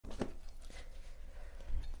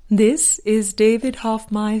This is David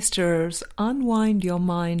Hoffmeister's Unwind Your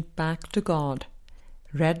Mind Back to God,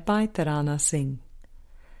 read by Tarana Singh.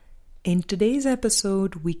 In today's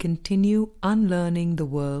episode, we continue Unlearning the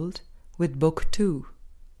World with Book 2.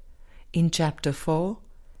 In Chapter 4,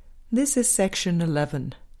 this is Section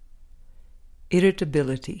 11,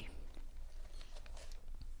 Irritability.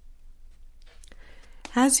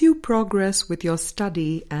 As you progress with your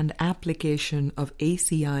study and application of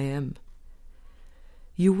ACIM,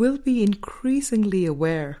 you will be increasingly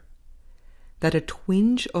aware that a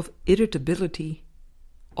twinge of irritability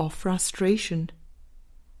or frustration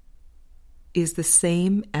is the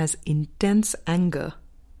same as intense anger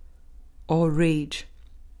or rage,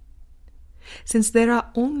 since there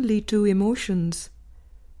are only two emotions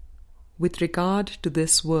with regard to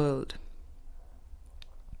this world.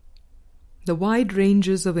 The wide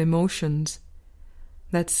ranges of emotions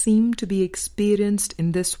that seem to be experienced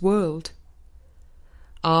in this world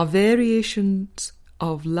are variations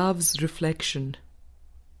of love's reflection,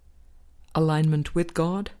 alignment with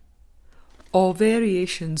God, or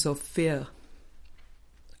variations of fear,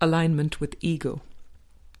 alignment with ego.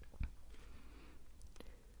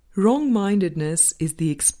 Wrong-mindedness is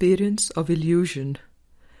the experience of illusion,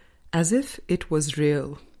 as if it was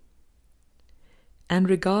real, and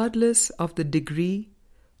regardless of the degree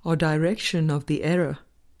or direction of the error,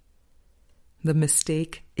 the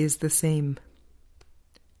mistake is the same.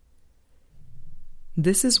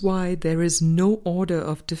 This is why there is no order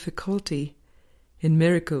of difficulty in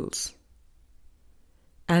miracles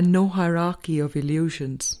and no hierarchy of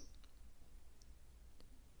illusions.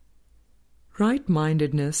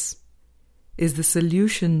 Right-mindedness is the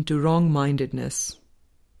solution to wrong-mindedness,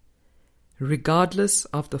 regardless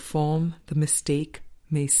of the form the mistake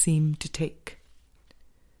may seem to take.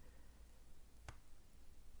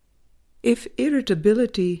 If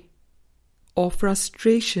irritability or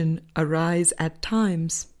frustration arise at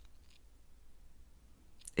times,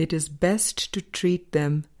 it is best to treat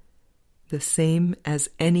them the same as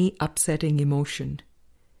any upsetting emotion,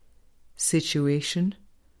 situation,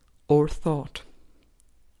 or thought.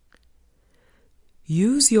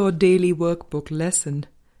 Use your daily workbook lesson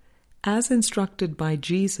as instructed by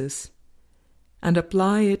Jesus and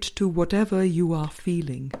apply it to whatever you are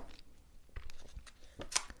feeling.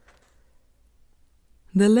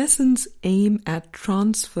 The lessons aim at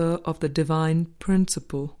transfer of the divine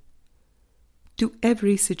principle to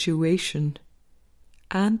every situation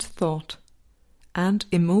and thought and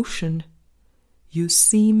emotion you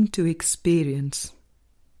seem to experience,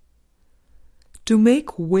 to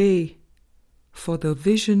make way for the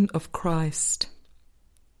vision of Christ.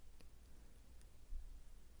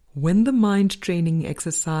 When the mind training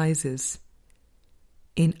exercises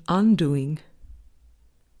in undoing,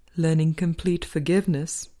 learning complete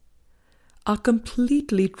forgiveness, are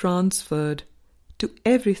completely transferred to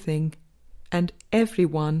everything and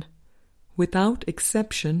everyone without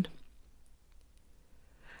exception,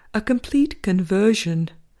 a complete conversion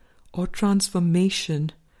or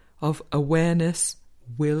transformation of awareness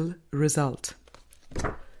will result.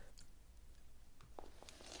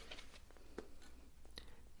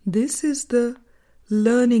 This is the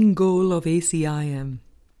learning goal of ACIM,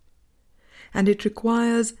 and it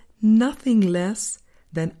requires nothing less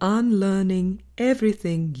than unlearning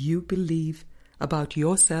everything you believe about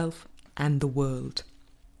yourself and the world.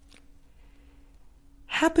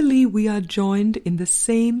 Happily, we are joined in the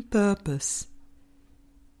same purpose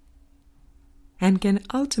and can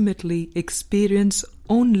ultimately experience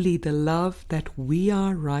only the love that we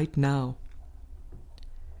are right now.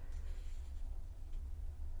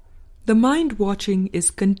 The mind watching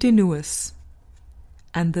is continuous,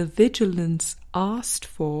 and the vigilance asked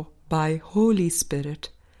for by Holy Spirit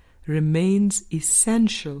remains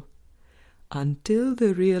essential until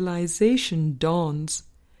the realization dawns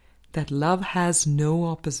that love has no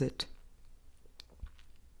opposite.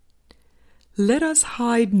 Let us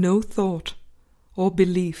hide no thought or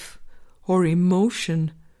belief or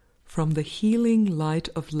emotion from the healing light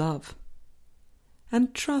of love,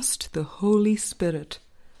 and trust the Holy Spirit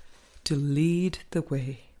to lead the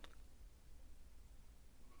way.